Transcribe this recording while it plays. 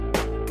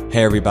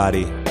Hey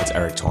everybody, it's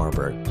Eric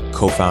Torenberg,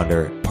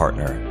 co-founder,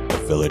 partner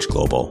of Village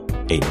Global,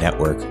 a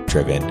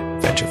network-driven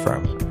venture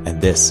firm.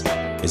 And this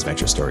is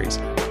Venture Stories,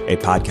 a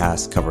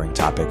podcast covering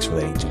topics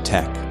relating to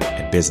tech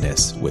and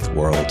business with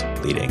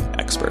world-leading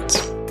experts.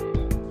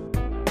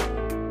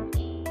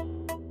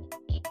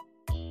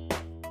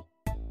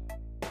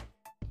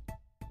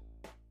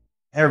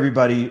 Hey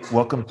everybody,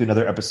 welcome to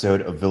another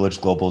episode of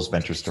Village Global's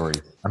Venture Story.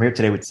 I'm here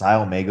today with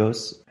Sahil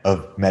Magos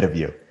of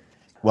MetaView.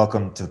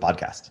 Welcome to the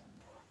podcast.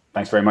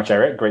 Thanks very much,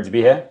 Eric. Great to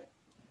be here.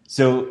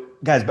 So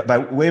guys, by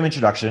way of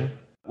introduction,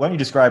 why don't you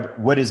describe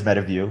what is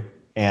MetaView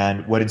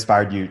and what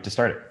inspired you to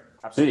start it?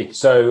 Absolutely.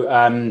 So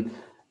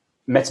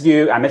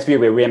MetaView,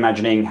 we're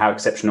reimagining how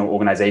exceptional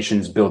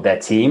organizations build their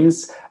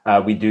teams.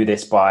 We do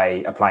this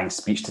by applying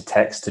speech to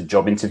text to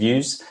job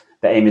interviews.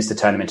 The aim is to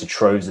turn them into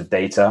troves of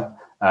data.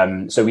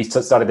 So we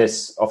started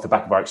this off the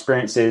back of our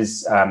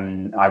experiences.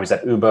 I was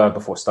at Uber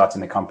before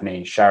starting the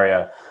company.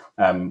 Sharia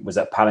was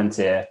at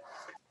Palantir.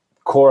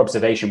 Core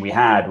observation we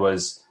had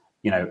was,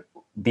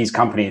 these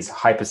companies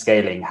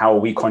hyperscaling, how are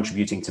we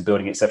contributing to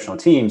building exceptional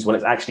teams? Well,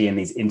 it's actually in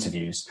these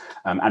interviews.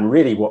 And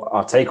really what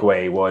our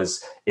takeaway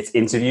was, it's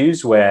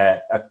interviews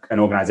where an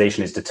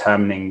organization is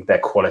determining their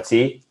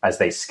quality as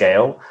they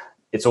scale.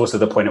 It's also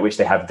the point at which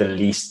they have the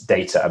least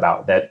data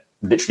about. They're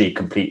literally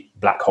complete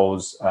black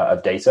holes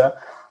of data.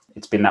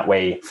 It's been that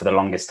way for the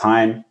longest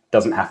time.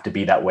 Doesn't have to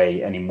be that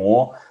way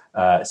anymore.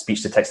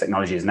 Speech to text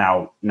technology is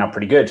now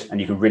pretty good, and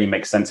you can really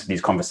make sense of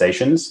these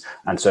conversations.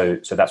 And so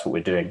that's what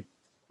we're doing.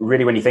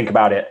 Really, when you think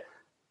about it,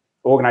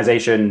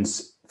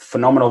 organizations,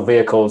 phenomenal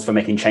vehicles for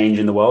making change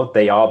in the world.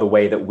 They are the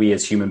way that we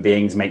as human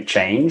beings make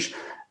change.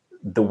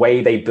 The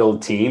way they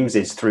build teams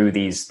is through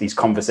these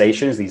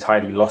conversations, these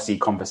highly lossy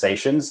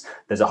conversations.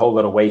 There's a whole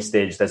lot of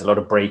wastage. There's a lot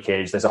of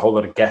breakage. There's a whole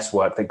lot of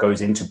guesswork that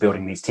goes into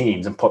building these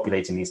teams and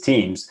populating these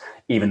teams,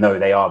 even though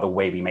they are the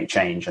way we make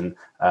change. And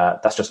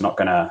that's just not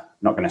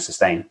gonna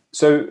sustain.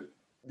 So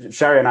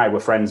Sharia and I were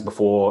friends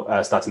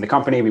before starting the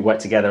company. We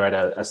worked together at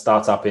a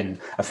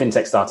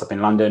fintech startup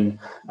in London,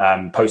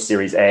 post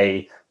Series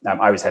A.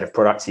 I was head of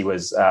product. He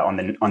was on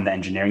the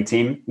engineering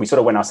team. We sort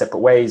of went our separate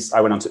ways.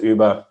 I went on to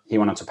Uber. He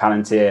went on to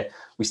Palantir.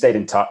 We stayed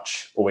in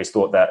touch. Always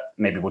thought that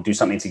maybe we'll do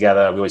something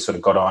together. We always sort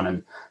of got on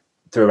and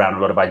threw around a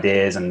lot of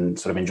ideas and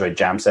sort of enjoyed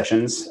jam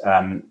sessions.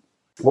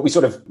 What we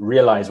sort of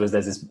realized was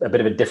there's a bit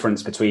of a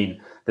difference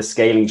between the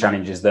scaling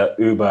challenges that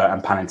Uber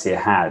and Palantir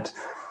had.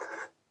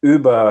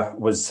 Uber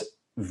was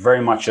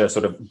very much a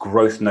sort of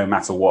growth no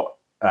matter what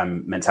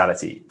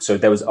mentality. So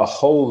there was a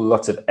whole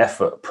lot of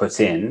effort put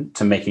in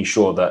to making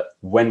sure that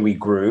when we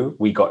grew,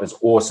 we got as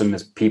awesome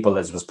as people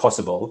as was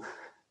possible.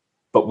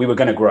 But we were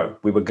going to grow.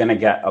 We were going to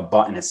get a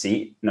butt in a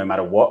seat no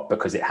matter what,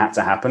 because it had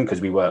to happen, because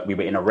we were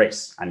in a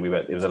race, and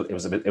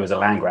it was a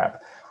land grab.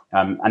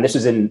 And this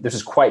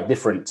was quite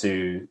different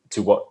to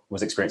what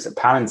was experienced at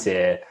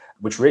Palantir,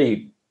 which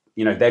really,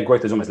 their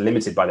growth was almost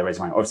limited by the raise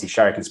money. Obviously,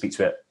 Sharia can speak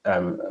to it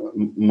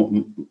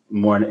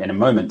more in a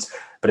moment,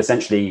 but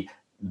essentially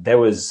there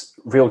was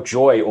real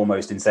joy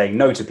almost in saying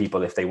no to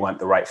people if they weren't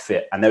the right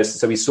fit. And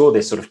so we saw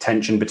this sort of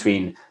tension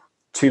between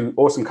two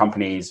awesome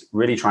companies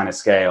really trying to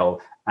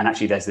scale, and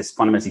actually there's this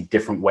fundamentally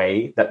different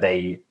way that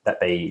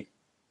they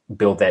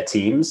build their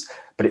teams.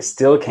 But it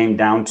still came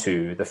down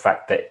to the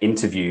fact that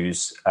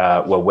interviews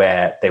were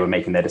where they were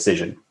making their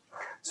decision.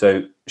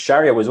 So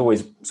Sharia was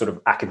always sort of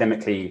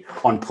academically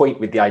on point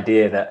with the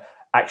idea that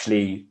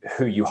actually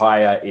who you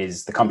hire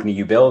is the company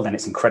you build, and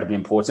it's incredibly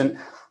important.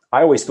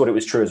 I always thought it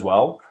was true as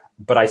well,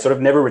 but I sort of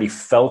never really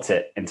felt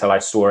it until I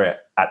saw it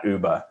at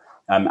Uber.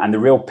 And the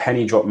real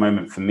penny drop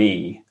moment for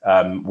me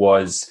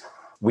was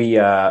we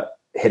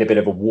hit a bit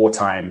of a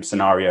wartime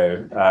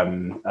scenario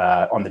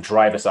on the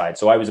driver side.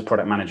 So I was a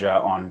product manager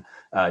on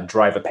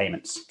driver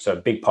payments. So a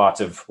big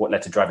part of what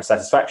led to driver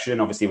satisfaction,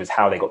 obviously, was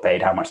how they got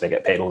paid, how much they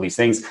get paid, all these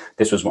things.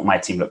 This was what my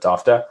team looked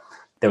after.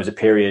 There was a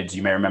period,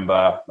 you may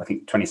remember, I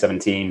think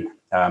 2017,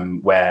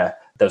 where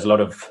there was a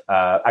lot of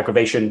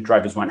aggravation.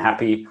 Drivers weren't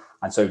happy.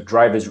 And so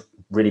drivers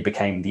really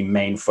became the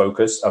main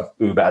focus of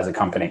Uber as a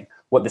company.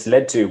 What this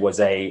led to was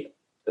a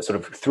sort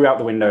of threw out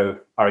the window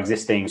our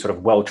existing sort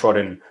of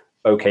well-trodden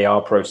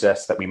OKR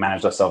process that we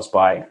managed ourselves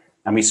by.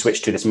 And we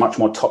switched to this much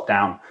more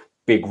top-down,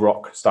 big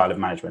rock style of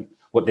management.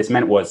 What this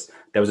meant was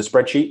there was a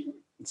spreadsheet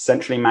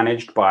centrally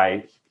managed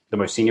by the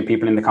most senior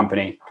people in the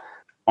company.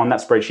 On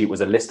that spreadsheet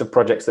was a list of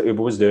projects that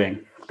Uber was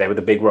doing. They were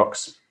the big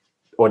rocks,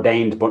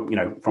 ordained, but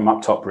from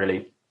up top,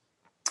 really.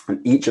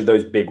 And each of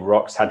those big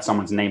rocks had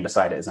someone's name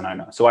beside it as an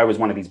owner. So I was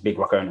one of these big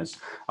rock owners.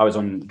 I was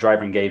on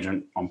driver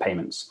engagement, on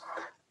payments.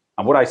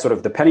 And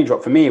the penny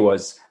drop for me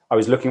was I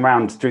was looking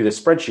around through the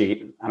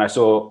spreadsheet and I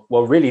saw,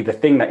 well, really the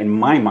thing that in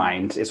my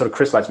mind, it sort of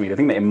crystallized for me, the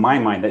thing that in my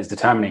mind that is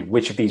determining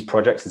which of these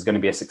projects is going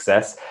to be a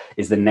success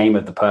is the name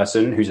of the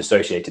person who's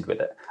associated with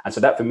it. And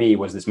so that for me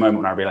was this moment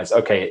when I realized,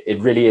 okay,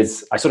 it really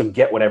is, I sort of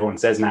get what everyone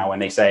says now when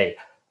they say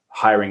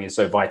hiring is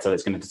so vital,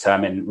 it's going to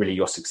determine really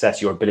your success,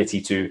 your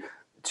ability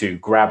to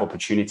grab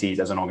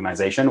opportunities as an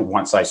organization.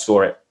 Once I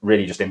saw it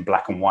really just in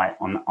black and white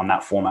on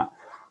that format.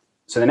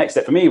 So the next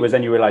step for me was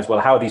then you realize, well,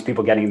 how are these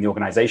people getting in the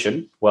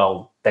organization?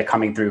 Well, they're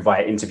coming through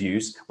via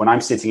interviews. When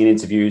I'm sitting in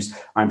interviews,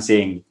 I'm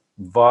seeing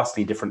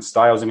vastly different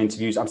styles of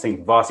interviews. I'm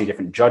seeing vastly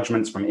different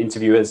judgments from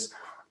interviewers.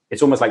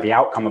 It's almost like the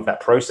outcome of that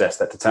process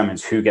that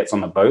determines who gets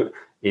on the boat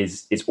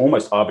is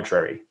almost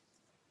arbitrary.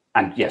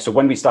 And yeah, so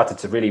when we started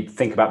to really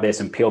think about this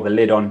and peel the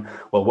lid on,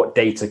 well, what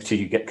data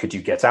could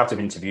you get out of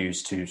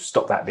interviews to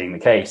stop that being the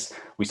case,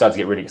 we started to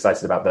get really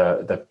excited about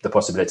the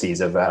possibilities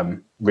of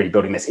really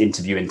building this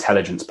interview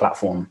intelligence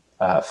platform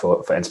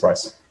for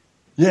enterprise.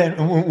 Yeah,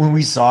 and when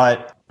we saw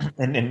it,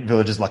 and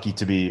Village is lucky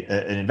to be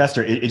an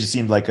investor, it just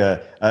seemed like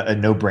a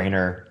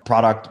no-brainer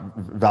product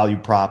value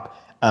prop.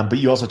 But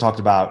you also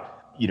talked about,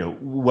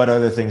 what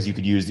other things you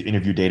could use the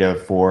interview data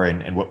for,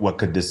 and what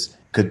could this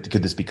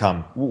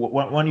become?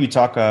 Why don't you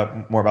talk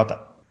more about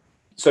that?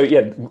 So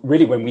yeah,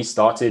 really when we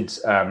started,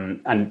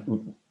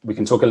 and we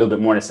can talk a little bit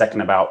more in a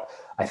second about,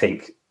 I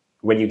think,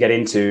 when you get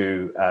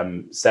into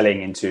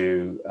selling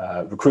into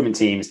recruitment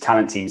teams,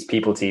 talent teams,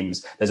 people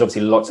teams, there's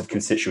obviously lots of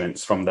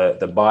constituents, from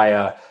the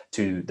buyer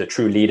to the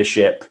true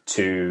leadership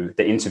to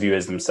the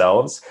interviewers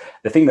themselves.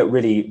 The thing that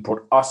really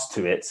brought us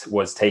to it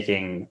was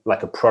taking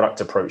like a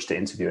product approach to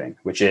interviewing,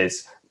 which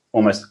is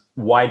almost,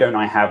 why don't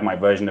I have my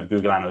version of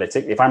Google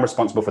Analytics? If I'm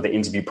responsible for the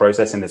interview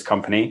process in this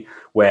company,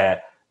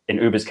 where in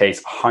Uber's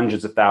case,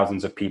 hundreds of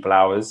thousands of people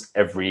hours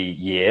every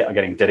year are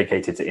getting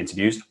dedicated to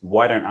interviews,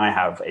 why don't I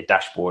have a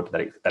dashboard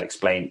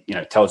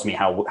that tells me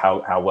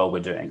how well we're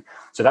doing?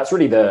 So that's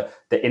really the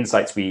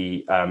insights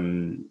we,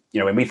 when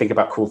we think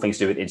about cool things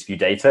to do with interview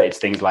data, it's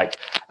things like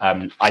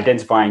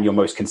identifying your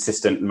most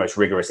consistent, most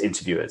rigorous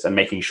interviewers and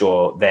making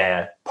sure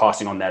they're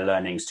passing on their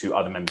learnings to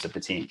other members of the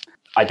team.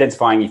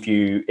 Identifying if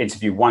you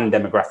interview one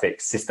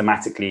demographic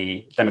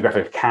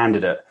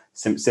candidate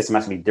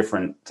systematically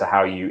different to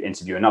how you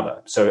interview another.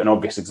 So an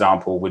obvious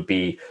example would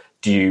be,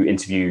 do you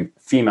interview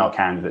female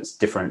candidates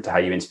different to how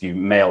you interview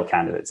male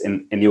candidates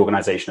in the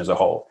organization as a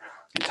whole?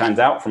 It turns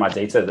out from our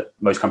data that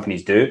most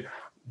companies do,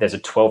 there's a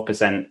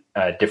 12%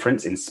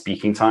 difference in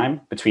speaking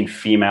time between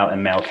female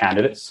and male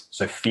candidates.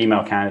 So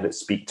female candidates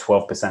speak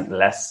 12%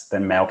 less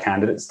than male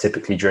candidates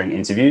typically during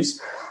interviews.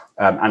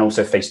 And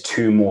also face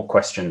 2 more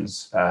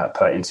questions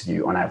per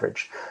interview on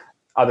average.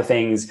 Other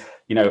things,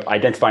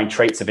 identifying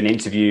traits of an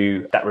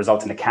interview that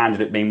result in a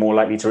candidate being more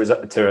likely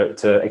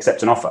to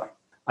accept an offer.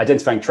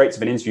 Identifying traits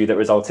of an interview that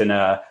result in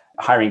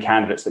hiring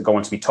candidates that go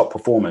on to be top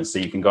performers, so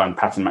you can go and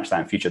pattern match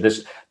that in future.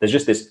 There's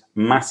just this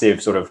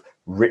massive sort of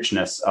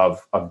richness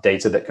of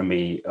data that can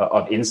be,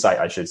 of insight,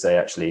 I should say,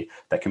 actually,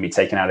 that can be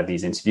taken out of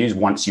these interviews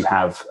once you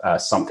have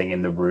something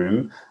in the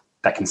room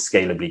that can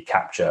scalably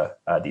capture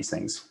these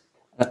things.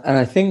 And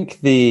I think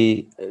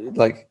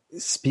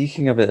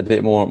speaking of it a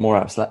bit more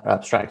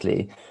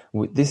abstractly,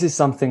 this is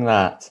something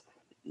that,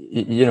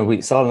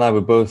 Sal and I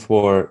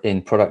were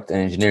in product and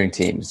engineering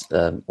teams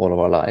all of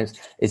our lives.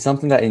 It's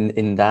something that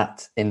in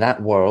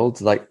that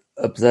world, like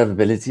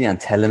observability and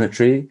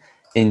telemetry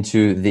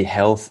into the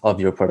health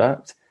of your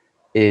product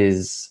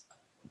is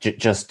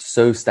just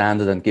so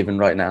standard and given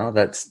right now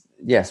that,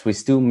 yes, we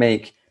still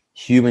make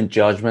human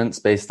judgments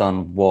based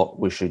on what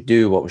we should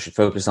do, what we should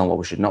focus on, what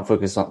we should not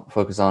focus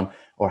on,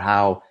 or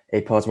how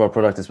a part of our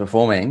product is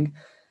performing.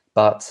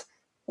 But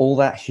all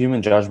that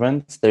human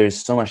judgment, there is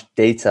so much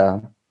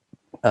data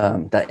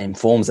that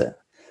informs it.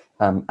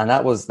 And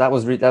that was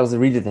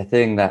really the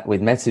thing that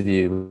with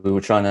MetaView we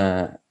were trying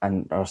to,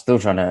 and are still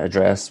trying to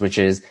address, which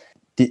is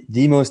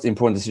the most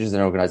important decisions in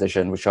an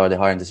organization, which are the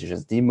hiring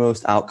decisions, the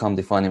most outcome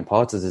defining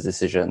parts of the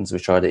decisions,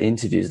 which are the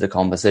interviews, the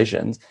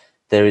conversations.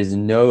 There is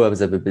no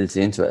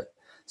observability into it.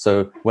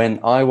 So when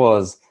I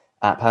was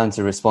at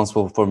Palantir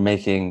responsible for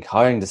making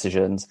hiring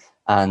decisions,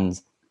 and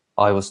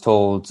I was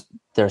told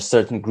there are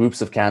certain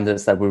groups of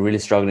candidates that we're really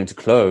struggling to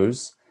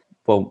close,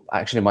 well,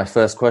 actually, my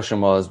first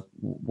question was,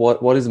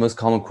 what is the most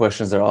common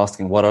questions they're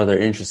asking? What are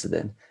they interested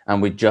in?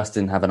 And we just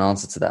didn't have an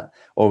answer to that.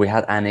 Or we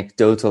had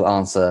anecdotal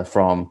answer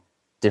from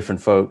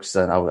different folks,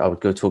 and I would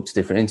go talk to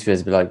different interviewers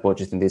and be like, what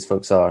do you think these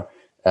folks are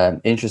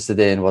interested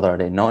in? What are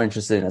they not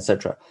interested in,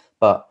 etc.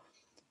 But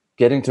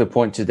getting to a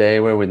point today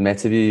where with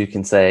MetaView, you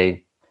can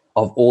say,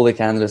 of all the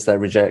candidates that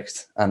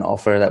reject an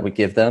offer that we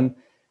give them,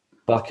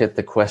 bucket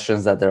the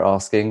questions that they're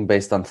asking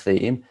based on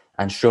theme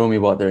and show me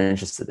what they're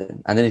interested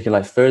in. And then you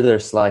can further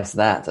slice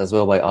that as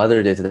well by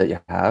other data that you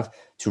have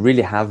to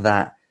really have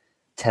that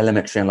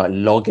telemetry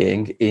and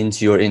logging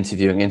into your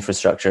interviewing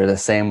infrastructure the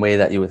same way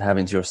that you would have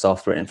into your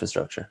software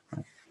infrastructure.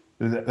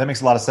 That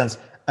makes a lot of sense.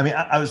 I mean,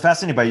 I was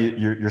fascinated by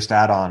your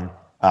stat on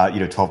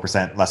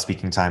 12% less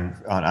speaking time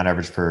on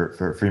average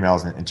for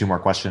females and 2 more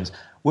questions.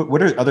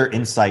 What are other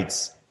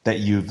insights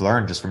that you've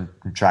learned just from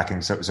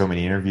tracking so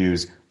many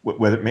interviews?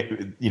 Whether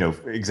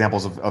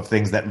examples of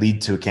things that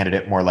lead to a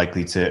candidate more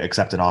likely to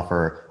accept an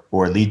offer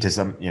or lead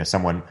to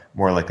someone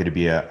more likely to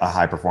be a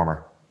high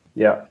performer?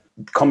 Yeah,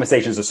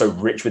 conversations are so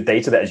rich with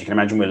data that, as you can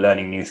imagine, we're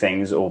learning new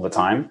things all the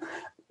time.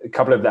 A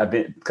couple of that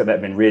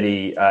have been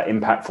really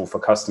impactful for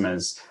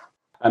customers.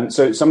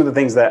 So some of the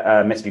things that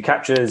MetaView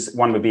captures,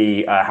 one would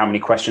be how many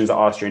questions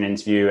are asked during an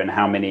interview and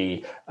how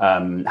many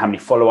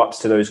follow-ups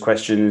to those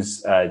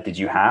questions did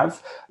you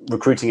have.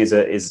 Recruiting is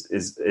a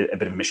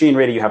bit of a machine,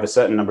 really. You have a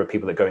certain number of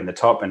people that go in the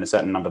top and a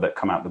certain number that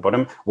come out the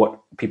bottom. What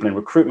people in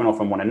recruitment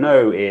often want to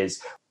know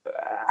is,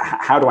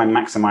 how do I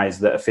maximize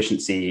the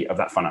efficiency of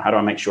that funnel? How do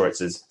I make sure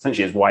it's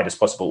essentially as wide as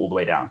possible all the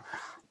way down?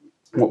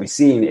 What we've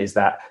seen is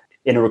that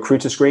in a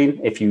recruiter screen,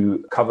 if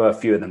you cover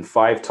fewer than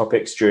 5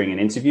 topics during an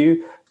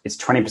interview, it's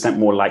 20%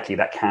 more likely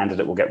that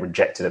candidate will get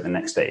rejected at the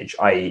next stage,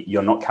 i.e.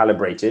 you're not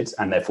calibrated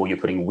and therefore you're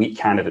putting weak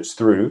candidates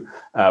through,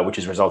 which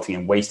is resulting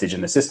in wastage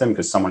in the system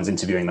because someone's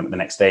interviewing them at the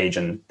next stage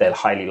and they're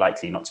highly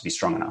likely not to be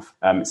strong enough.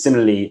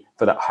 Similarly,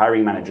 for that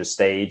hiring manager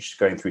stage,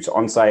 going through to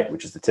on-site,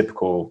 which is the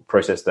typical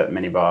process that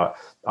many of our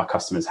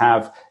customers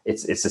have,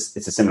 it's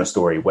a similar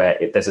story where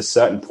there's a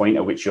certain point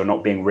at which you're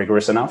not being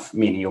rigorous enough,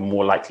 meaning you're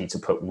more likely to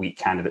put weak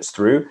candidates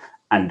through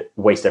and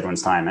waste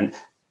everyone's time. And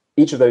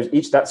each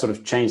that sort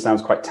of change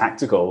sounds quite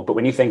tactical, but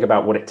when you think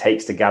about what it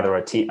takes to gather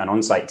an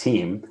on-site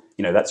team,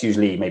 that's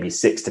usually maybe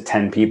 6 to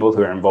 10 people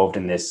who are involved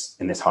in this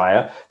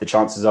hire. The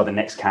chances are the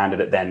next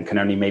candidate then you can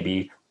only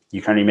maybe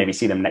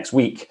see them next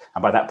week,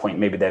 and by that point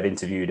maybe they've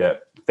interviewed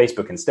at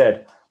Facebook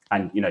instead,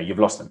 and you've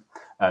lost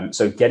them.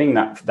 So getting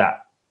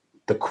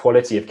the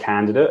quality of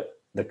candidate,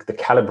 the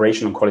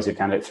calibration on quality of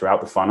candidate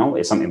throughout the funnel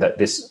is something that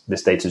this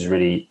data is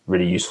really,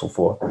 really useful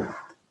for.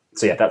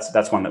 So yeah,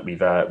 that's one that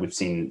we've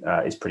seen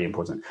is pretty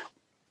important.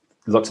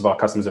 Lots of our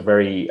customers are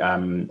very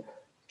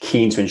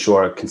keen to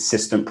ensure a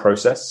consistent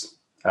process.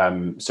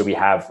 So we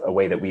have a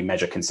way that we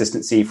measure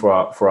consistency for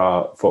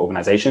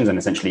organizations and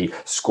essentially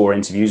score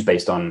interviews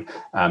based on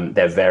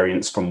their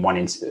variance from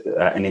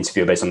an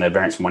interview based on their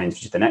variance from one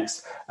interview to the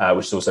next,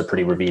 which is also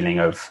pretty revealing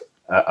of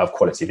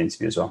quality of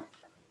interview as well.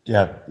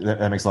 Yeah,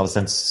 that makes a lot of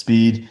sense.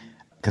 Speed,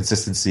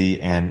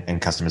 consistency, and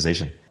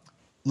customization.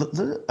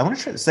 I want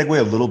to try to segue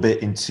a little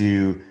bit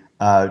into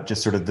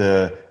just sort of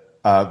the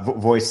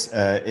voice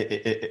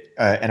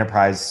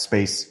enterprise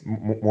space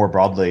more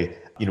broadly.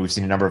 We've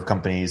seen a number of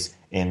companies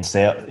in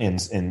sort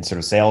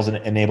of sales and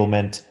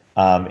enablement,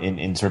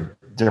 in sort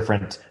of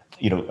different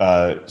sort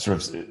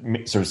of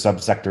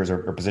subsectors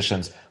or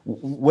positions.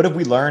 What have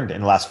we learned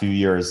in the last few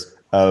years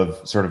of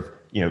sort of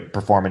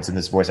performance in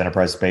this voice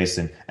enterprise space,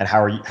 and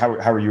how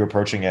are you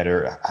approaching it,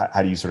 or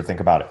how do you sort of think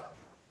about it?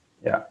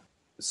 Yeah.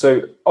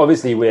 So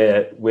obviously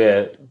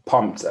we're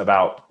pumped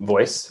about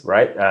voice,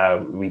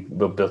 right? We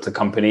built a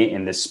company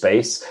in this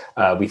space.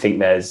 We think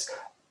there's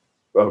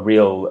a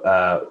real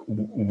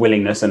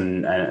willingness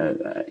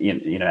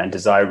and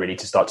desire really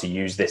to start to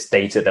use this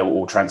data that will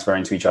all transfer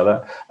into each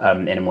other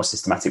in a more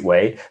systematic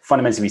way.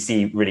 Fundamentally, we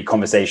see really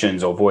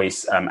conversations or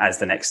voice as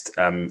the next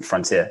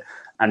frontier.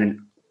 And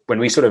when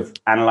we sort of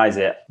analyze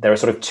it, there are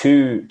sort of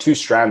two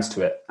strands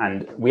to it,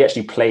 and we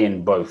actually play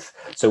in both.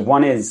 So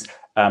one is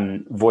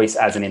voice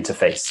as an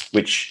interface,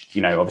 which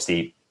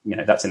obviously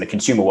that's in the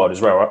consumer world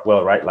as well,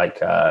 right? Like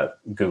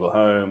Google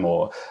Home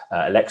or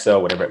Alexa,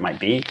 or whatever it might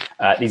be.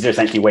 These are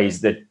essentially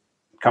ways that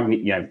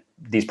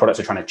these products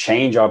are trying to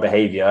change our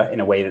behavior in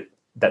a way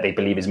that they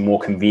believe is more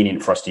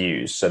convenient for us to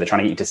use. So they're trying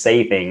to get you to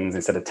say things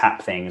instead of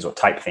tap things or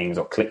type things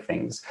or click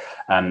things.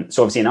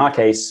 So obviously in our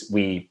case,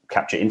 we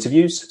capture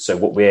interviews. So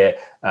what we're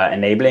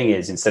enabling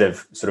is, instead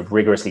of sort of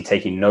rigorously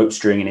taking notes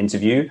during an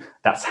interview,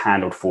 that's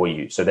handled for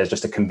you. So there's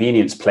just a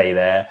convenience play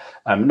there,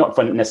 not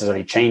for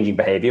necessarily changing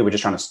behavior. We're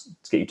just trying to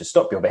get you to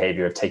stop your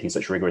behavior of taking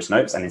such rigorous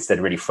notes and instead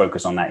really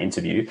focus on that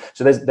interview.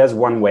 So there's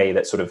one way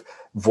that sort of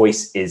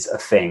voice is a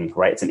thing,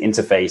 right? It's an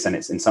interface, and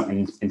it's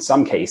in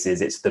some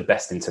cases it's the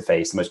best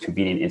interface, the most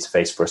convenient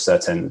interface for a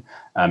certain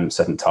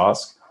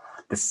task.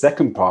 The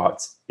second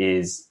part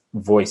is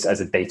voice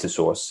as a data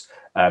source.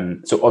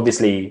 So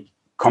obviously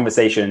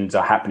conversations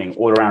are happening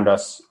all around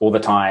us all the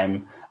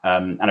time,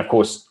 and of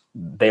course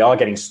they are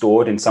getting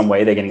stored in some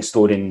way. They're getting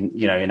stored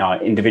in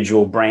our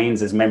individual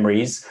brains as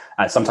memories.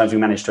 Sometimes we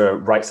manage to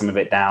write some of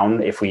it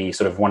down if we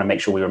sort of want to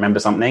make sure we remember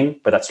something,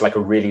 but that's like a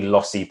really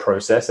lossy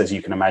process, as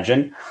you can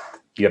imagine.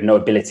 You have no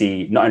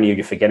ability, not only are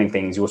you forgetting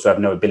things, you also have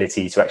no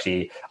ability to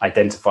actually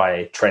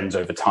identify trends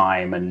over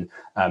time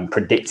and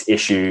predict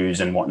issues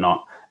and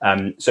whatnot.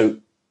 So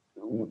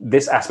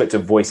this aspect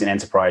of voice in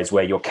enterprise,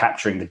 where you're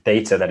capturing the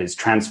data that is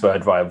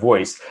transferred via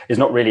voice, is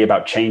not really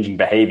about changing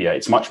behavior.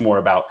 It's much more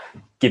about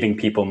giving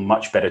people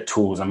much better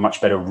tools and much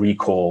better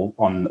recall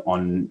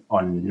on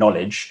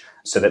knowledge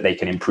so that they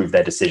can improve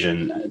their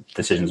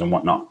decisions and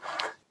whatnot.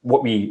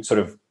 What we sort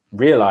of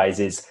realize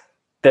is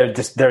there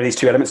are these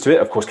two elements to it,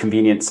 of course,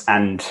 convenience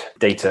and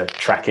data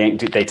tracking,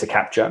 data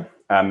capture.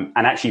 And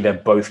actually, they're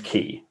both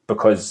key,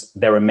 because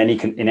there are in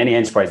any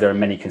enterprise, there are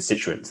many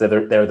constituents.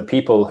 There are the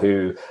people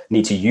who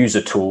need to use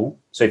a tool.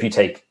 So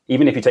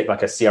even if you take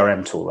like a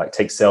CRM tool, like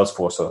take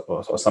Salesforce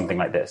or something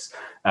like this,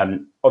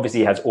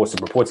 obviously it has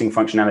awesome reporting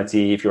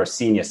functionality. If you're a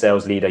senior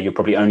sales leader, you're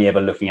probably only ever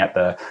looking at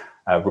the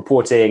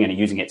reporting and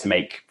using it to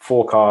make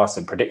forecasts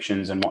and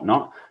predictions and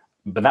whatnot.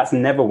 But that's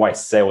never why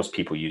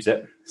salespeople use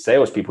it.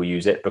 Salespeople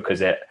use it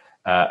because it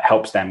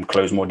helps them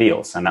close more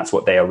deals. And that's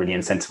what they are really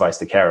incentivized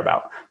to care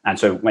about. And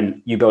so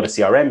when you build a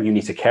CRM, you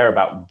need to care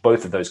about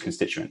both of those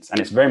constituents. And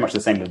it's very much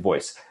the same with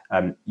voice.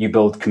 You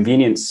build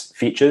convenience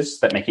features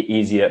that make it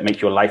easier,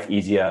 make your life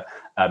easier,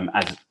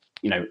 as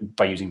you know,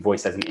 by using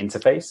voice as an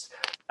interface.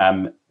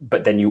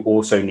 But then you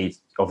also need,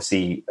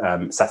 obviously,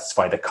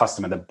 satisfy the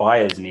customer, the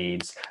buyer's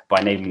needs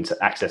by enabling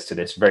access to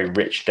this very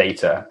rich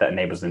data that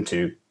enables them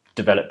to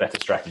develop better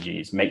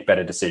strategies, make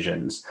better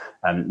decisions,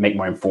 make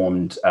more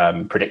informed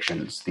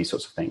predictions, these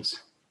sorts of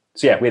things.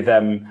 So yeah, with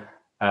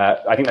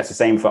I think that's the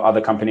same for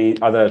other companies,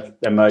 other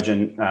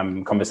emergent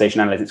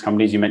conversation analytics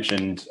companies. You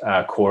mentioned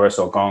Chorus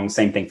or Gong,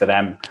 same thing for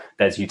them.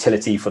 There's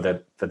utility for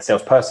the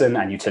salesperson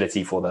and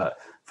utility for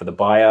the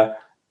buyer.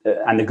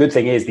 And the good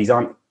thing is these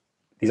aren't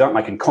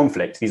like in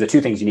conflict. These are two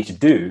things you need to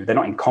do. They're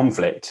not in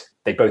conflict.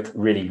 They both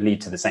really lead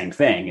to the same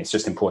thing. It's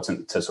just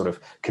important to sort of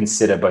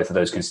consider both of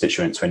those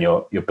constituents when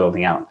you're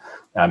building out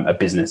a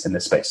business in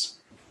this space.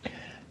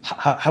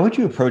 How would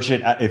you approach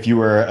it if you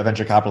were a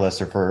venture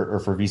capitalist or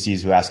for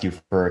VCs who ask you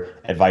for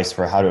advice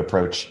for how to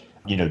approach,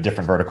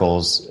 different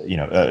verticals,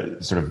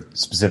 sort of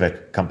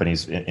specific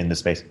companies in this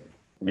space?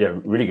 Yeah,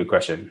 really good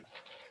question.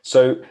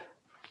 So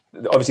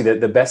obviously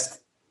the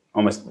best,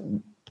 almost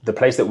the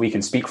place that we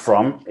can speak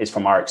from is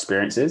from our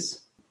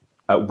experiences.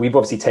 We've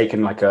obviously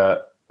taken like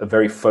a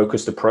very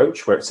focused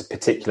approach where it's a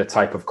particular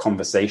type of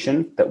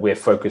conversation that we're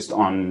focused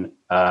on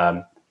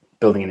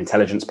building an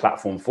intelligence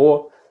platform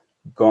for.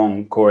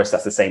 Gong, Chorus,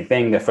 that's the same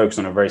thing. They're focused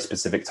on a very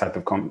specific type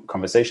of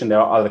conversation. There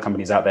are other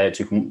companies out there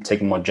to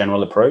take a more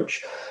general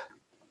approach.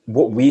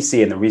 What we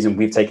see, and the reason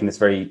we've taken this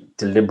very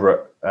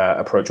deliberate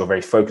approach or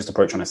very focused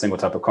approach on a single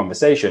type of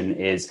conversation,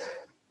 is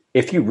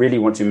if you really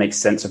want to make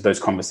sense of those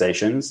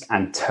conversations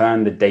and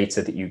turn the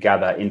data that you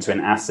gather into an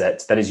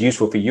asset that is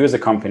useful for you as a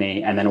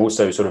company, and then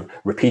also sort of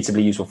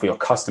repeatably useful for your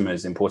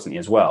customers, importantly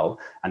as well,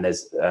 and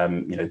there's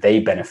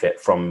they benefit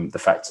from the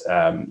fact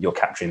you're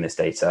capturing this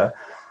data,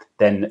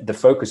 then the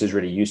focus is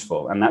really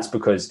useful. And that's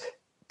because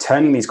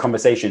turning these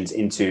conversations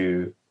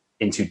into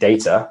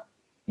data,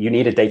 you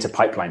need a data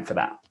pipeline for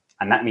that.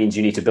 And that means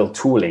you need to build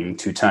tooling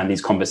to turn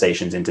these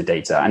conversations into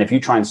data. And if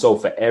you try and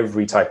solve for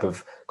every type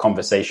of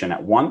conversation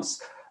at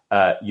once,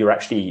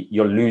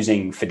 you're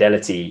losing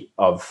fidelity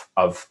of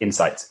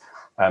insight.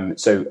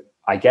 So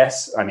I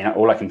guess, I'm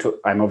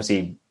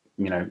obviously,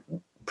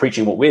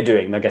 preaching what we're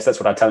doing. I guess that's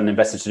what I tell an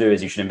investor to do,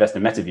 is you should invest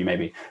in MetaView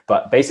maybe.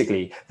 But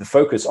basically the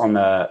focus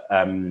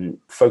on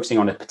focusing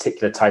on a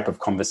particular type of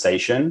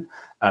conversation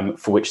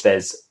for which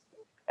there's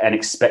an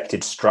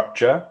expected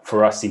structure,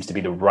 for us seems to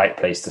be the right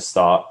place to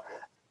start.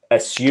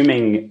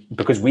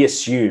 Because we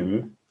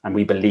assume and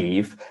we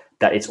believe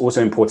that it's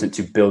also important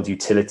to build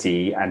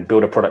utility and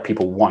build a product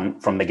people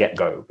want from the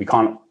get-go.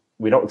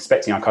 We're not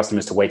expecting our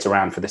customers to wait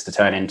around for this to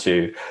turn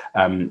into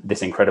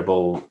this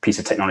incredible piece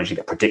of technology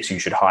that predicts you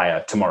should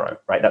hire tomorrow,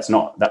 right? That's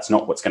not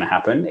what's going to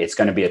happen. It's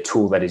going to be a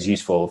tool that is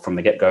useful from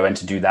the get-go. And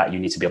to do that, you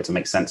need to be able to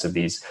make sense of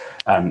these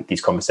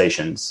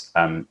conversations.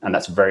 And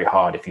that's very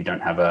hard if you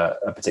don't have a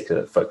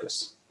particular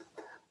focus.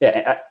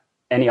 Yeah.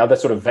 Any other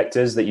sort of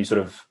vectors that you sort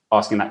of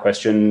asking that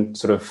question,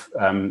 sort of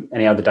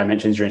any other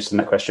dimensions you're interested in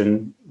that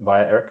question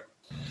via, Eric?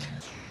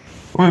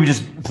 Or maybe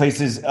just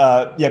places.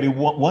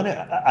 One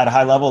at a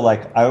high level,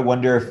 like I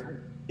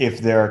wonder if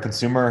there are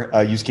consumer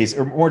use case,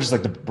 or more just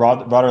like the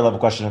broader level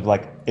question of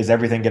like, is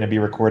everything going to be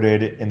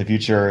recorded in the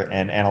future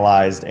and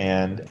analyzed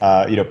and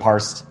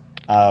parsed?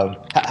 How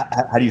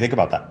do you think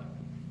about that?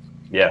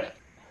 Yeah.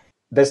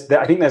 I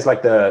think there's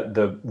like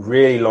the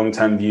really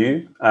long-term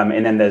view,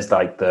 and then there's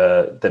like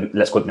the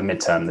let's call it the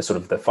midterm, the sort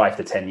of the 5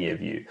 to 10 year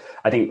view.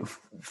 I think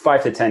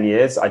 5 to 10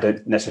 years, I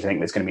don't necessarily think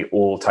there's going to be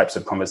all types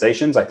of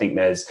conversations. I think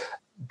there's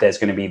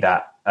going to be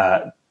that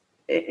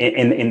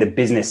in the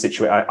business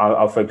situation.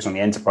 I'll focus on the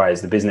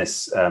enterprise, the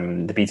business,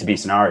 the B2B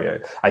scenario.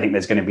 I think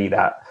there's going to be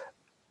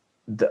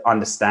the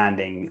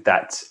understanding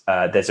that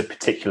there's a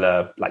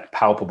particular like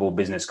palpable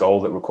business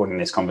goal that recording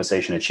this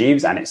conversation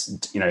achieves, and it's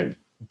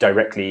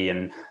directly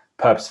and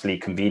purposefully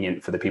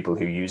convenient for the people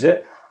who use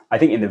it. I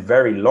think in the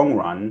very long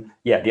run,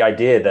 the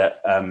idea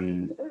that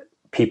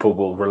people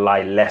will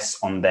rely less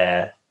on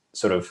their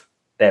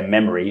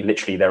memory,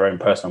 literally their own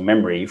personal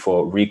memory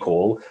for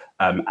recall,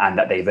 and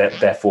that they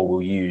therefore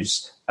will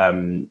use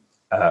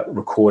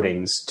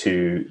recordings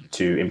to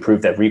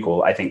improve their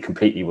recall, I think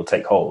completely will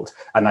take hold.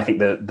 And I think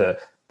the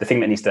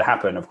thing that needs to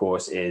happen, of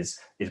course, is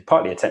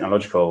partly a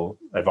technological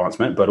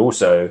advancement, but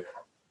also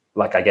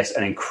like, I guess,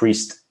 an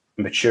increased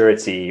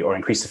maturity or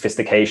increased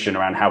sophistication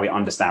around how we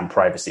understand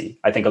privacy.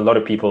 I think a lot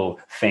of people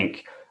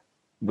think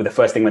the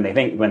first thing when they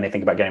think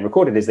about getting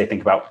recorded is they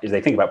think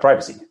about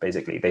privacy.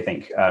 Basically, they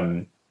think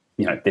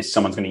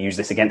someone's going to use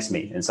this against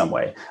me in some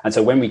way. And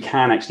so when we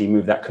can actually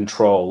move that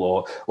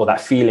control or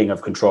that feeling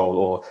of control,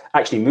 or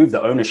actually move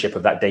the ownership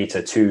of that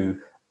data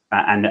to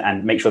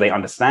and make sure they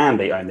understand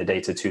they own the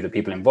data to the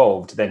people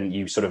involved, then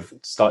you sort of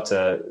start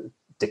to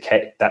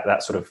decay.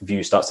 That sort of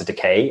view starts to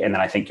decay, and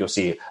then I think you'll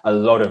see a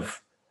lot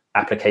of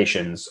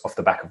applications off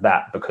the back of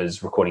that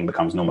because recording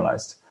becomes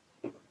normalized.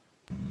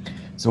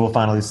 So we'll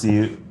finally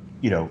see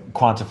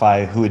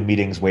quantify who in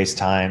meetings wastes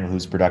time,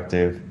 who's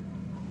productive.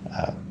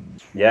 I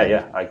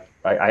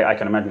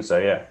can imagine so.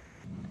 Yeah.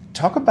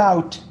 Talk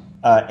about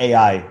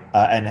AI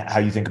and how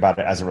you think about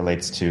it as it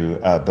relates to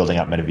building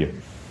out MetaView.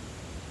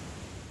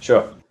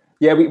 Sure.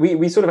 Yeah,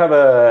 we sort of have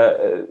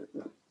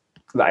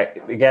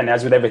again,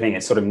 as with everything,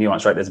 it's sort of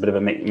nuanced, right? There's a bit of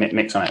a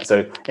mix on it.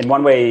 So in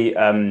one way,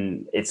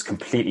 it's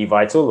completely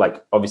vital.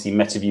 Like obviously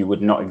MetaView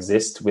would not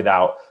exist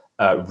without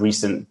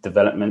recent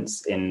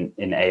developments in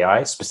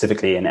AI,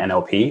 specifically in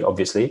NLP,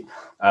 obviously.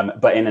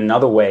 But in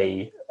another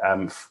way,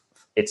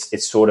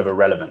 it's sort of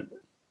irrelevant.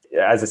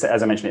 As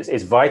I mentioned,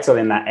 it's vital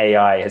in that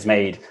AI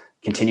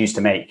continues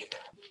to make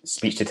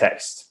speech to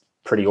text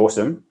pretty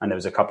awesome. And there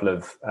was a couple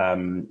of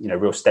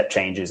real step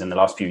changes in the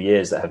last few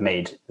years that have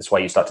made, that's why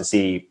you start to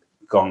see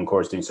Gong,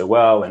 Chorus doing so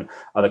well and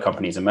other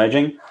companies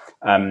emerging.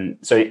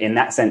 So in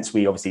that sense,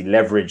 we obviously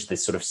leverage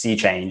this sort of sea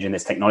change in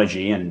this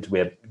technology, and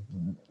we're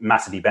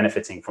massively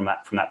benefiting from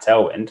that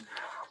tailwind.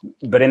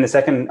 But on the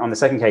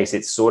second case,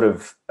 it's sort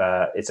of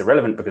it's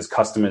irrelevant because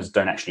customers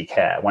don't actually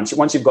care. Once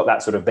you've got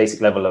that sort of basic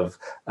level of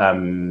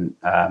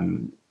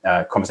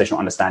conversational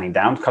understanding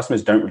down,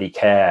 customers don't really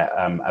care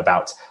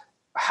about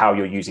how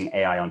you're using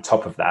AI on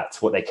top of that.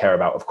 What they care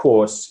about, of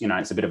course,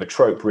 it's a bit of a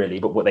trope really,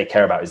 but what they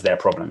care about is their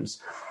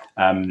problems.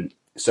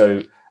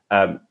 So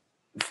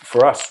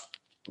for us,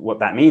 what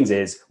that means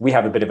is we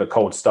have a bit of a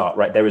cold start,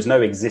 right? There is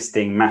no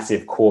existing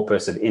massive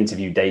corpus of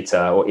interview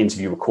data or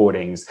interview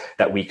recordings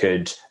that we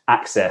could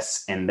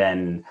access and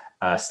then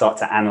start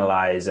to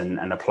analyze and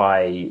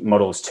apply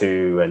models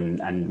to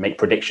and make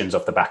predictions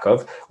off the back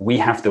of. We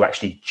have to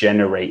actually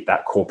generate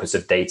that corpus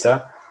of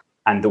data.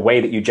 And the way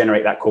that you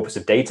generate that corpus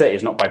of data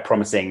is not by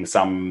promising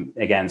some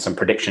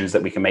predictions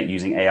that we can make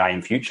using AI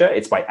in future.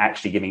 It's by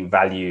actually giving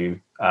value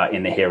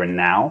in the here and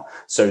now.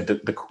 So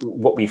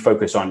what we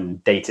focus on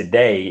day to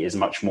day is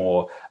much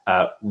more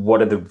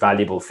what are the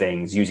valuable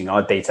things using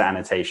our data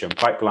annotation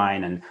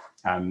pipeline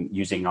and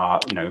using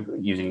our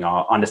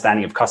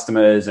understanding of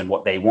customers and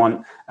what they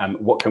want.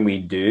 What can we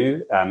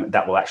do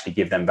that will actually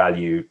give them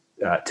value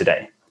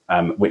today,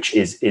 which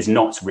is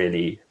not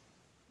really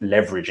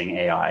leveraging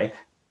AI.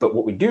 But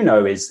what we do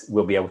know is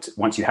we'll be able to,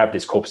 once you have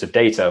this corpus of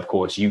data, of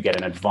course, you get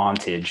an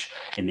advantage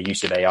in the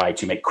use of AI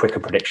to make quicker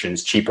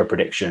predictions, cheaper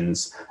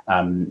predictions,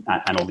 and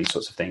all these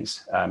sorts of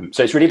things.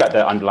 So it's really about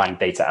the underlying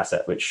data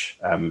asset, which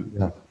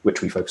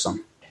we focus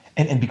on.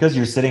 And because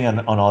you're sitting on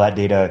all that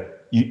data,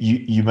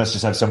 you must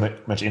just have so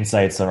much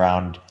insights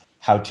around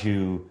how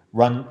to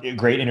run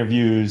great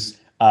interviews.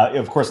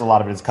 Of course, a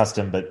lot of it is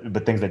custom,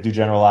 but things that do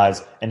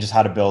generalize, and just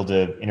how to build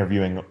an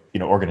interviewing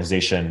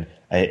organization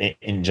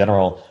in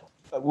general.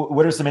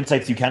 What are some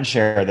insights you can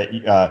share that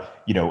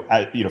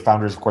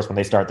founders, of course, when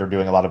they start, they're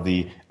doing a lot of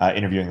the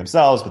interviewing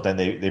themselves, but then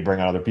they bring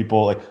on other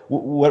people. Like,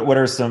 what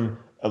are some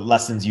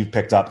lessons you've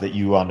picked up that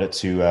you wanted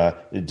to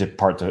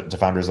impart to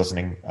founders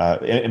listening,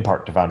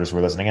 impart to founders who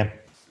are listening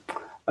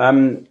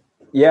in?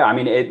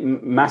 It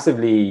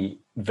massively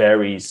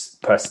varies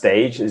per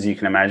stage, as you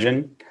can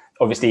imagine.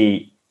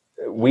 Obviously,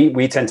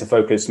 we tend to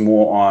focus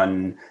more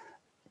on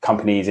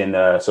companies in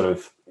the sort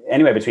of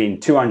anywhere between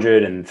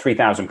 200 and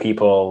 3,000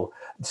 people,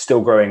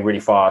 still growing really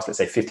fast, let's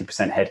say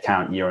 50%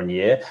 headcount year on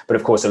year. But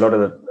of course, a lot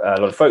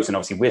of folks, and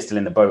obviously we're still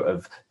in the boat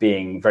of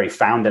being very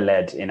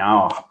founder-led in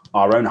our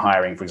own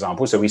hiring, for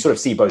example. So we sort of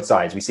see both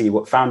sides. We see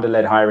what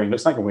founder-led hiring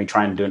looks like, and we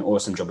try and do an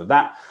awesome job of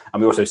that.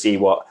 And we also see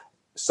what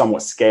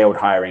somewhat scaled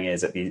hiring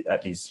is at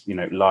these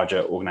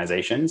larger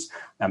organizations.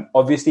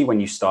 Obviously, when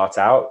you start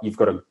out, you've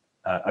got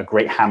a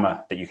great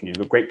hammer that you can use,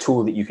 a great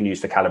tool that you can use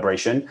for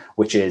calibration,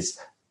 which is,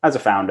 as a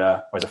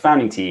founder or as a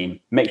founding team,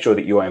 make sure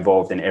that you're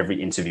involved in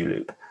every interview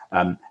loop.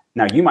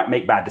 Now, you might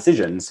make bad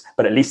decisions,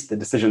 but at least the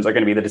decisions are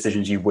going to be the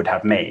decisions you would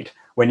have made.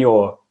 When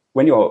you're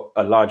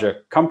a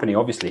larger company,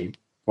 obviously,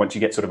 once you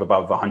get sort of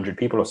above 100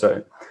 people or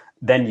so,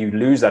 then you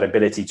lose that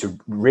ability to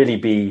really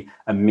be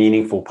a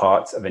meaningful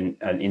part of an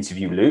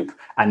interview loop.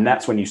 And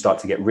that's when you start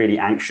to get really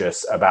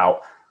anxious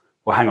about,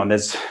 well, hang on,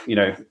 there's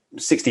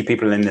 60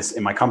 people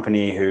in my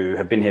company who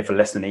have been here for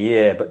less than a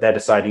year, but they're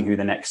deciding who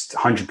the next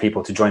 100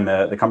 people to join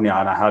the company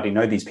are. And I hardly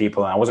know these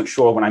people. And I wasn't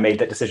sure when I made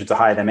that decision to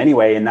hire them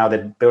anyway. And now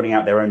they're building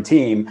out their own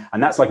team.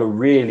 And that's like a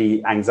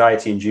really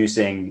anxiety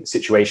inducing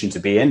situation to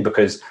be in,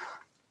 because,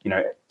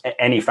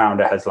 any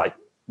founder has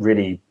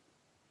really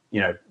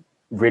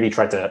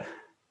tried to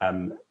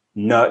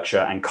nurture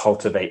and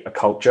cultivate a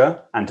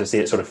culture, and to see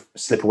it sort of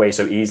slip away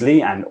so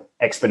easily and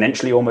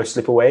exponentially almost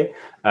slip away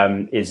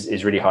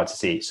is really hard to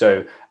see.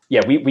 So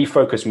yeah, we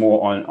focus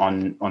more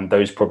on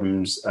those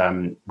problems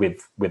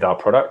with our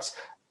products.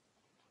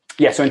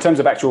 Yeah, so in terms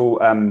of actual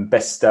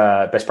best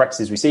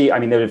practices we see,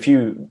 there are a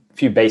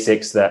few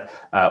basics that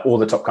all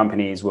the top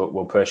companies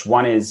will push.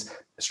 One is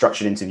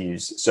structured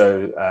interviews.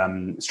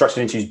 So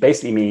structured interviews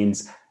basically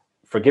means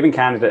for a given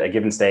candidate at a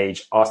given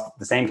stage,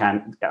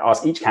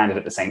 ask each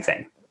candidate the same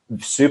thing.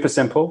 Super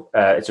simple.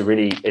 It's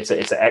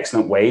an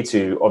excellent way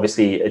to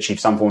obviously achieve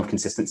some form of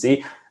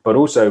consistency, but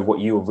also what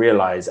you will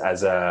realize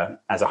as a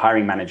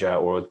hiring manager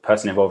or a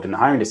person involved in the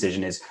hiring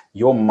decision is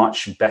you're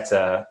much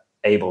better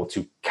able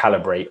to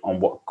calibrate on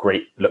what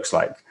great looks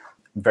like.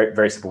 Very,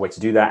 very simple way to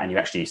do that. And you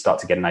actually start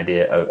to get an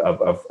idea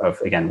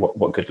of again,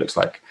 what good looks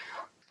like.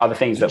 Other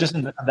things that... Just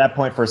on that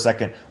point for a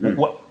second,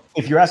 what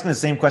if you're asking the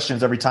same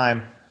questions every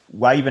time,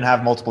 why even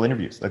have multiple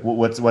interviews? Like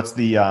what's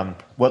the,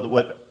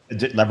 what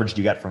leverage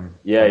do you get from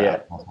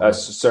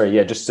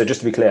sorry, just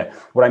to be clear,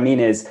 what I mean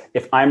is,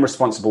 if I'm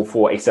responsible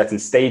for a certain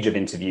stage of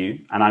interview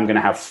and I'm going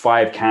to have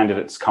 5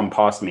 candidates come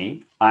past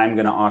me, I'm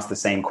going to ask the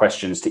same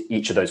questions to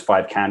each of those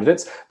 5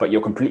 candidates. But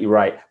you're completely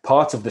right.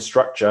 Part of the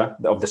structure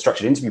of the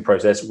structured interview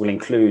process will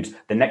include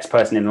the next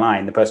person in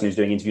line, the person who's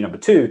doing interview number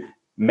 2,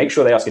 make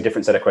sure they ask a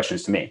different set of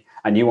questions to me.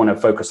 And you want to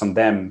focus on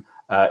them.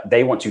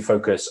 They want to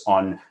focus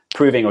on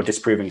proving or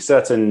disproving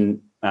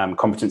certain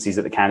competencies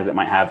that the candidate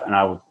might have, and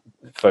I will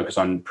focus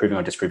on proving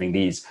or disproving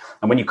these.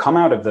 And when you come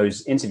out of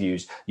those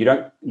interviews, you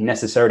don't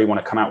necessarily want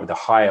to come out with a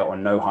hire or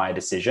no hire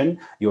decision.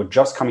 You're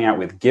just coming out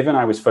with, given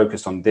I was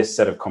focused on this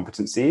set of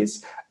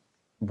competencies,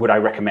 would I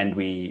recommend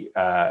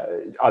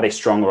are they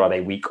strong or are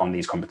they weak on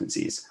these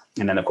competencies?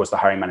 And then, of course, the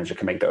hiring manager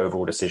can make the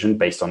overall decision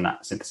based on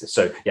that synthesis.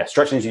 So yeah,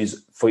 structured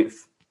interviews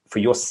for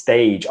your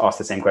stage ask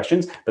the same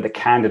questions, but the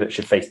candidate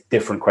should face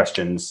different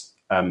questions.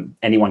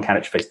 Any one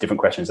candidate should face different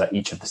questions at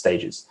each of the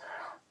stages.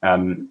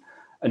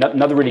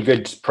 Another really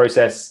good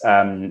process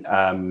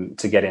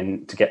to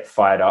get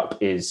fired up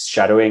is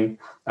shadowing,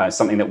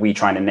 something that we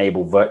try and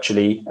enable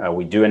virtually.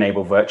 We do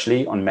enable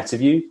virtually on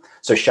MetaView.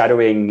 So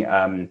shadowing,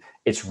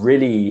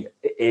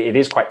 it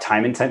is quite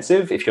time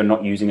intensive if you're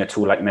not using a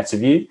tool like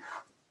MetaView.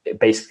 It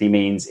basically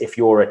means if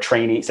you're a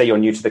trainee, say you're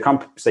new to the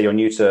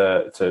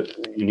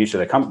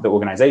the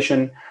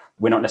organization,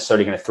 we're not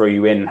necessarily going to throw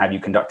you in and have you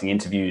conducting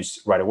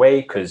interviews right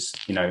away, because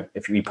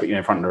if we put you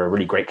in front of a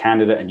really great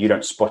candidate and you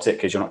don't spot it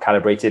because you're not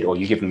calibrated, or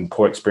you give them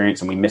poor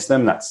experience and we miss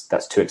them, that's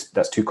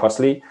too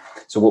costly.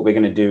 So what we're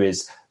going to do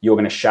is you're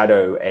going to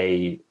shadow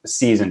a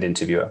seasoned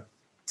interviewer,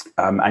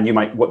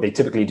 and what they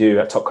typically do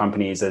at top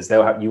companies is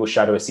you will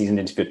shadow a seasoned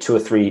interviewer 2 or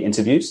 3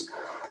 interviews,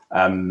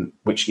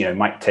 which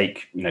might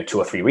take 2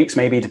 or 3 weeks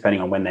maybe,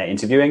 depending on when they're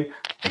interviewing.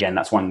 Again,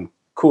 that's one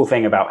cool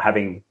thing about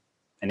having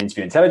an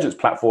interview intelligence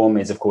platform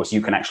is, of course, you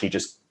can actually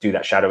just do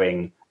that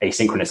shadowing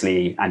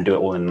asynchronously and do it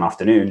all in an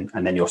afternoon,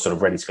 and then you're sort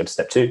of ready to go to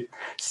step 2.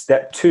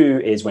 Step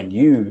 2 is when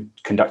you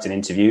conduct an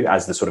interview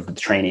as the sort of the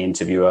trainee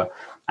interviewer,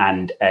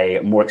 and a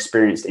more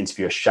experienced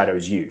interviewer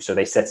shadows you. So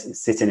they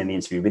sit in the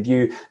interview with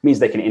you. It means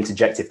they can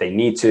interject if they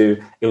need to.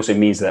 It also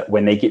means that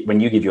when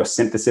you give your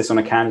synthesis on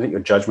a candidate, your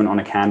judgment on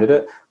a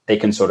candidate, they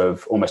can sort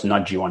of almost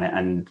nudge you on it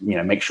and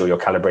make sure you're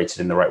calibrated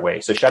in the right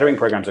way. So shadowing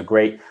programs are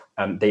great.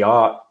 They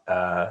are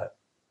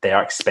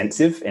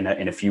expensive in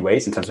a few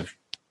ways, in terms of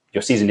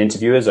your seasoned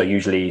interviewers are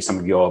usually some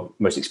of your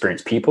most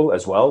experienced people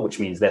as well, which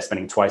means they're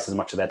spending twice as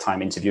much of their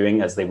time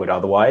interviewing as they would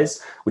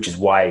otherwise, which is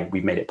why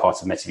we've made it part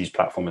of MetaView's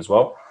platform as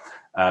well.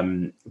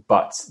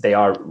 But they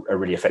are a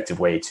really effective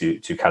way to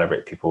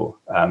calibrate people,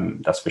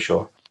 that's for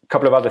sure. A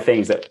couple of other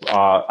things that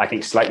are, I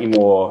think, slightly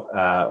more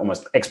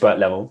almost expert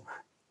level.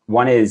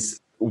 One is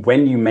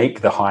when you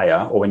make the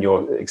hire, or when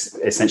you're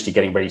essentially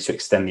getting ready to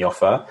extend the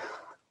offer,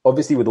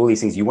 obviously, with all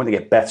these things, you want to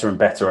get better and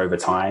better over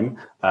time,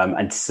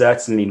 and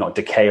certainly not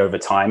decay over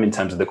time in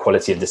terms of the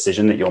quality of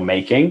decision that you're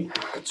making.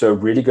 So a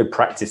really good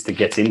practice to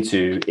get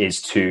into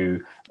is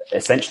to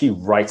essentially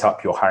write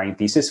up your hiring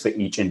thesis for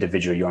each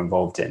individual you're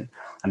involved in.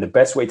 And the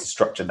best way to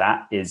structure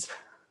that is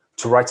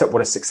to write up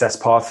what a success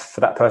path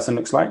for that person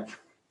looks like,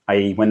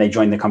 i.e. when they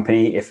join the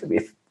company, if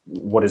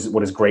what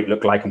does great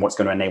look like and what's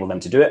going to enable them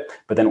to do it,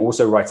 but then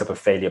also write up a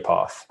failure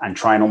path and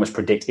try and almost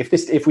predict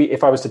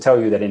if I was to tell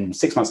you that in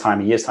 6 months'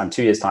 time, a year's time,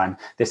 2 years' time,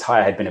 this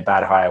hire had been a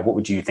bad hire, what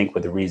would you think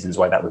were the reasons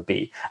why that would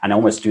be? And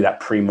almost do that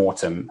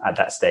pre-mortem at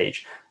that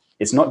stage.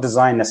 It's not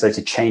designed necessarily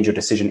to change your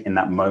decision in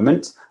that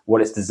moment.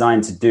 What it's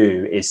designed to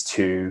do is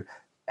to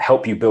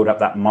help you build up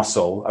that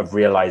muscle of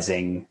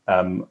realizing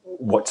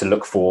what to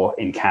look for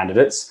in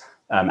candidates,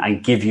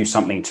 and give you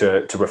something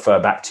to refer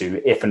back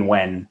to if and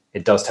when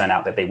it does turn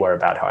out that they were a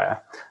bad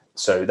hire.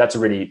 So that's a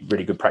really,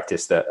 really good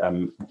practice that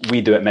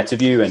we do at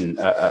MetaView, and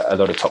a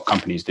lot of top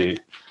companies do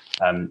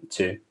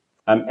too.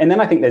 And then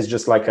I think there's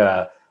just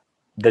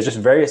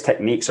various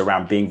techniques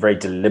around being very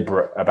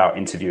deliberate about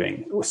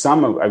interviewing.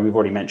 Some we've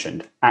already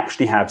mentioned,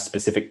 actually have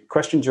specific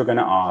questions you're going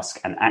to ask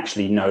and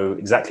actually know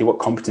exactly what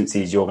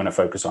competencies you're going to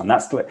focus on.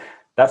 That's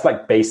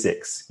like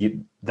basics.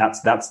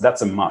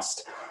 That's a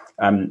must.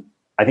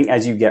 I think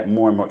as you get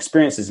more and more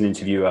experience as an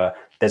interviewer,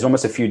 there's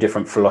almost a few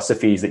different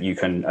philosophies that you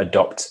can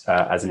adopt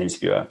as an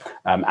interviewer.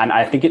 And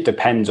I think it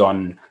depends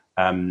on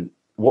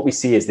what we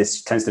see is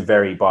this tends to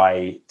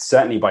vary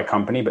certainly by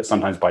company, but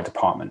sometimes by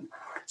department.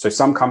 So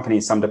some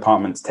companies, some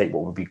departments take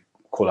what would be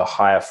called a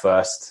hire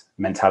first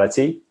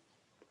mentality.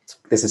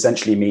 This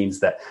essentially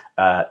means that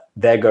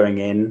they're going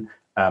in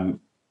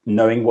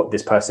knowing what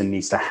this person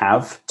needs to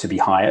have to be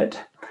hired.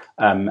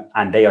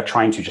 And they are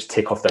trying to just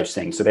tick off those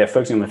things. So they're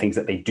focusing on the things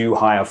that they do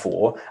hire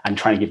for and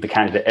trying to give the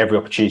candidate every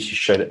opportunity to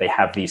show that they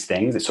have these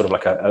things. It's sort of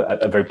like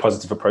a very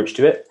positive approach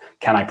to it.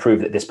 Can I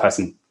prove that this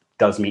person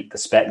does meet the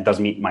spec, does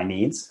meet my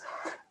needs?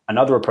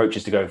 Another approach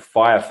is to go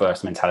fire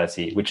first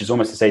mentality, which is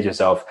almost to say to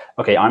yourself,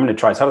 okay, I'm going to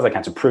try as hard as I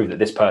can to prove that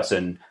this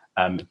person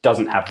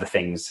doesn't have the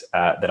things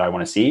that I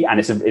want to see. And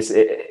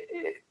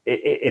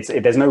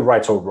there's no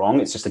right or wrong.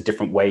 It's just a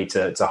different way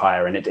to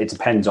hire. And it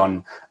depends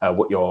on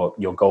what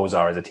your goals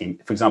are as a team.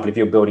 For example, if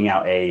you're building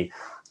out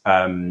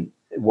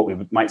what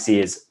we might see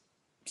is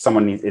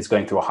someone is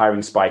going through a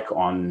hiring spike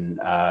on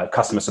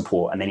customer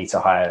support, and they need to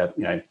hire,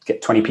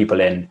 get 20 people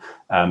in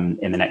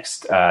the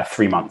next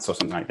 3 months or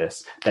something like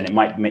this, then it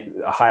might make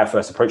a hire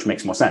first approach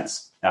makes more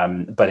sense.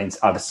 But in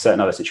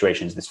certain other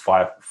situations, this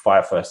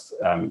fire first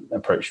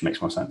approach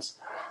makes more sense.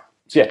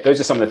 So yeah, those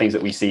are some of the things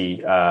that we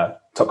see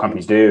top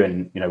companies do,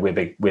 and we're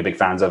big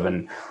fans of,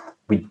 and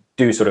we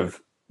do sort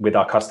of with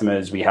our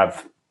customers. We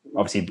have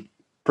obviously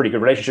pretty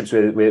good relationships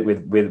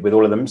with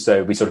all of them,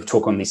 so we sort of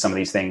talk on some of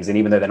these things, and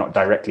even though they're not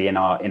directly in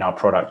our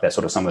product, they're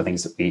sort of some of the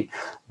things that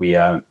we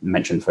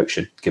mentioned folks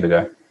should give a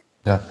go.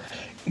 Yeah,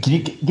 can you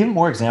give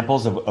more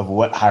examples of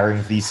what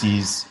hiring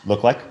VCs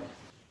look like?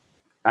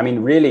 I mean,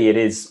 really, it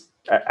is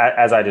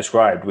as I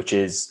described, which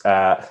is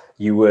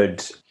you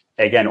would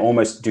again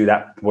almost do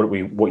that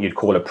what you'd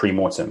call a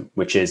pre-mortem,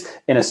 which is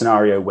in a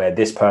scenario where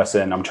this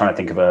person, I'm trying to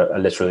think of a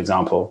literal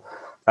example.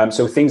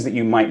 So things that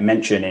you might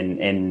mention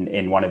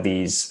in one of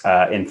these,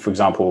 for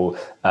example,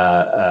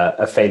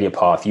 a failure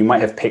path, you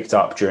might have picked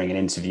up during an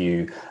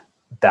interview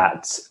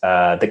that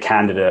the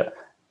candidate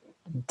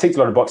ticked a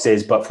lot of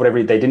boxes, but for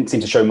whatever they didn't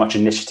seem to show much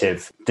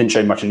initiative. Didn't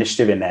show much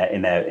initiative in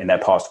their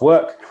past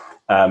work.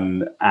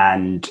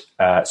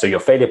 So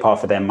your failure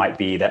path for them might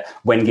be that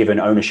when given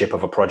ownership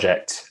of a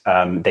project,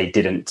 they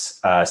didn't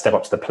step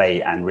up to the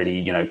plate and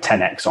really,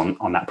 10x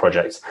on that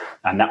project.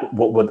 And that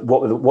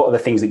what are the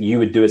things that you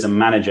would do as a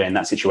manager in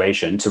that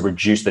situation to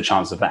reduce the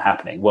chance of that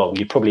happening? Well,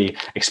 you'd probably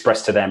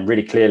express to them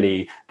really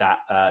clearly that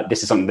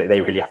this is something that they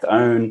really have to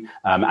own,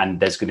 and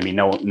there's going to be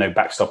no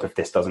backstop if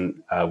this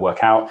doesn't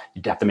work out.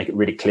 You'd have to make it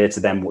really clear to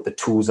them what the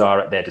tools are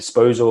at their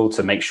disposal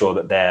to make sure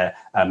that they're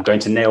going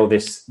to nail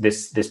this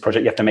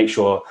project. You have to make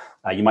sure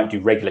you might do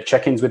regular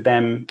check-ins with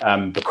them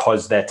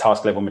because their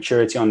task level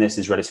maturity on this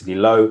is relatively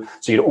low.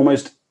 So you'd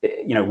almost,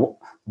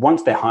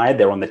 once they're hired,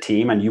 they're on the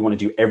team, and you want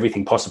to do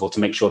everything possible to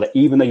make sure that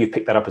even though you've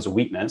picked that up as a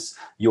weakness,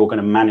 you're going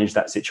to manage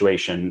that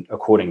situation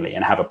accordingly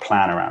and have a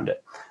plan around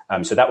it.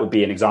 So that would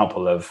be an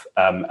example of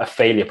a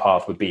failure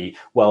path would be,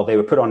 well, they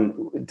were put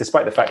on,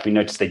 despite the fact we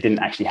noticed they didn't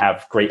actually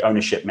have great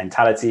ownership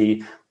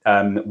mentality.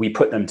 We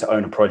put them to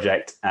own a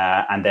project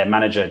and their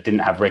manager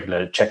didn't have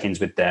regular check-ins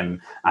with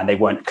them, and they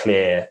weren't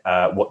clear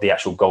what the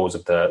actual goals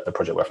of the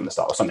project were from the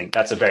start or something.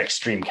 That's a very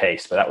extreme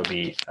case, but that would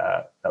be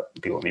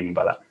what we mean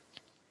by that.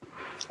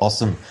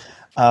 Awesome.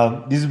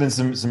 These have been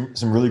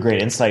some really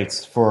great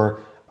insights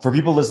for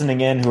people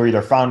listening in who are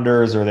either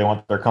founders or they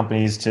want their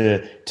companies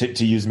to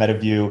use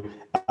MetaView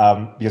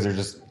because they're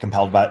just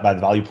compelled by the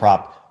value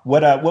prop.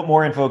 What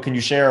more info can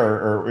you share,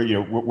 or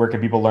where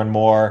can people learn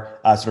more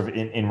sort of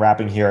in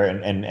wrapping here,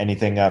 and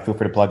anything? Feel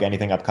free to plug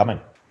anything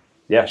upcoming.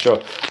 Yeah,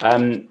 sure.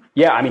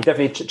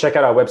 Definitely check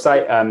out our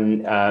website,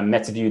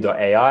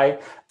 metaview.ai.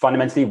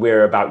 Fundamentally,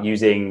 we're about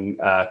using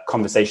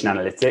conversation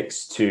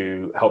analytics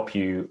to help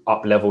you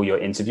up-level your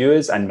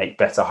interviewers and make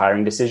better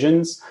hiring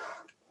decisions.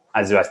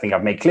 As I think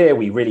I've made clear,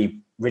 we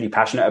really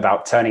passionate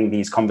about turning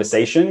these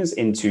conversations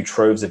into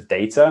troves of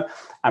data,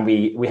 and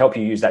we help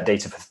you use that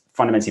data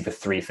fundamentally for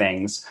three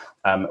things.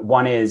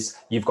 One is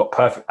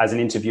as an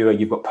interviewer,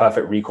 you've got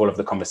perfect recall of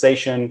the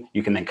conversation.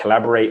 You can then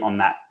collaborate on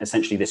that,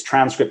 essentially this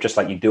transcript, just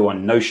like you do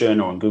on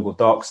Notion or on Google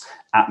Docs.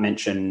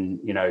 Mention,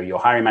 your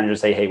hiring manager,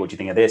 say, hey, what do you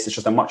think of this? It's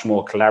just a much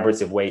more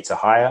collaborative way to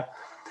hire.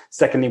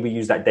 Secondly, we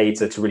use that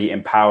data to really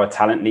empower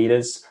talent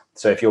leaders.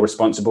 So if you're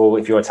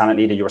a talent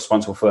leader, you're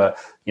responsible for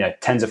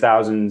tens of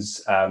thousands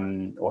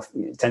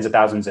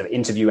of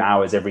interview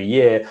hours every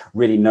year,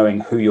 really knowing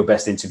who your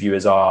best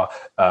interviewers are,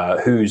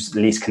 who's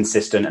least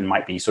consistent and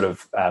might be sort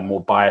of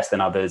more biased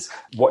than others,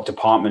 what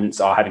departments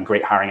are having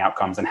great hiring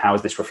outcomes, and how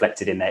is this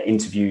reflected in their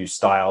interview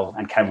style,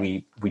 and can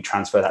we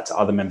transfer that to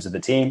other members of the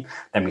team?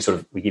 Then we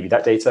give you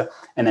that data.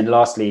 And then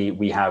lastly,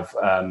 we have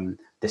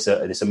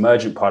this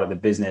emergent part of the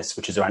business,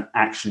 which is around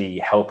actually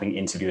helping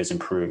interviewers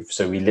improve.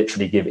 So we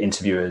literally give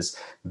interviewers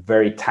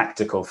very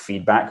tactical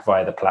feedback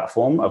via the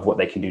platform of what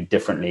they can do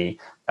differently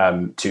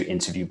to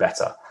interview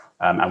better.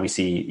 And we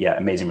see,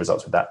 amazing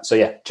results with that. So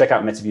check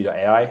out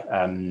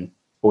metaview.ai.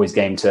 Always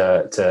game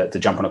to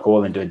jump on a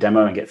call and do a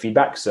demo and get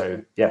feedback.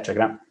 So check it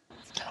out.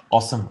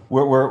 Awesome.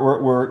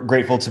 We're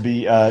grateful to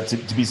be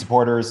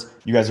supporters.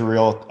 You guys are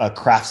real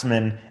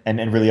craftsmen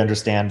and really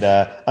understand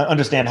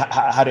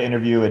how to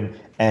interview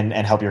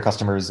and help your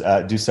customers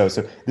do so.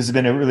 So this has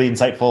been a really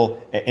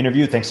insightful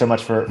interview. Thanks so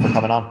much for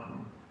coming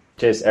on.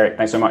 Cheers, Eric.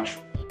 Thanks so much.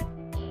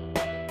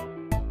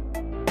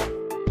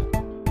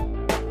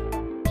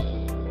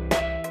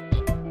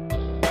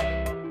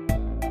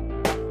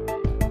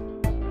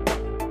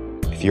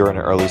 If you're an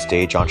early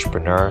stage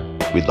entrepreneur,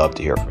 we'd love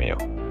to hear from you.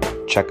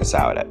 Check us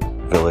out at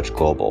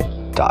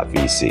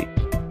villageglobal.vc.